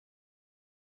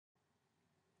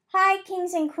Hi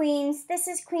kings and queens, this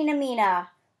is Queen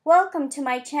Amina. Welcome to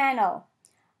my channel.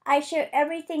 I share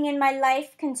everything in my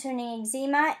life concerning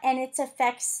eczema and its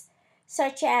effects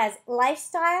such as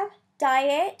lifestyle,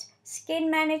 diet, skin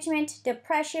management,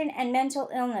 depression, and mental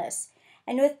illness.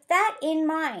 And with that in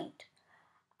mind,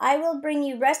 I will bring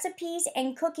you recipes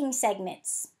and cooking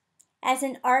segments. As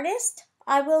an artist,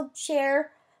 I will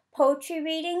share poetry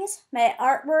readings, my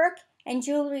artwork, and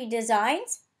jewelry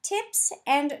designs, tips,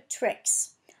 and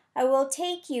tricks. I will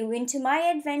take you into my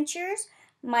adventures,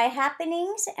 my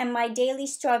happenings, and my daily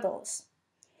struggles.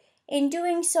 In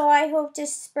doing so, I hope to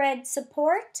spread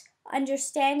support,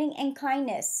 understanding, and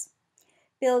kindness,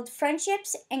 build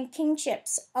friendships and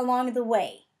kinships along the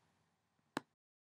way.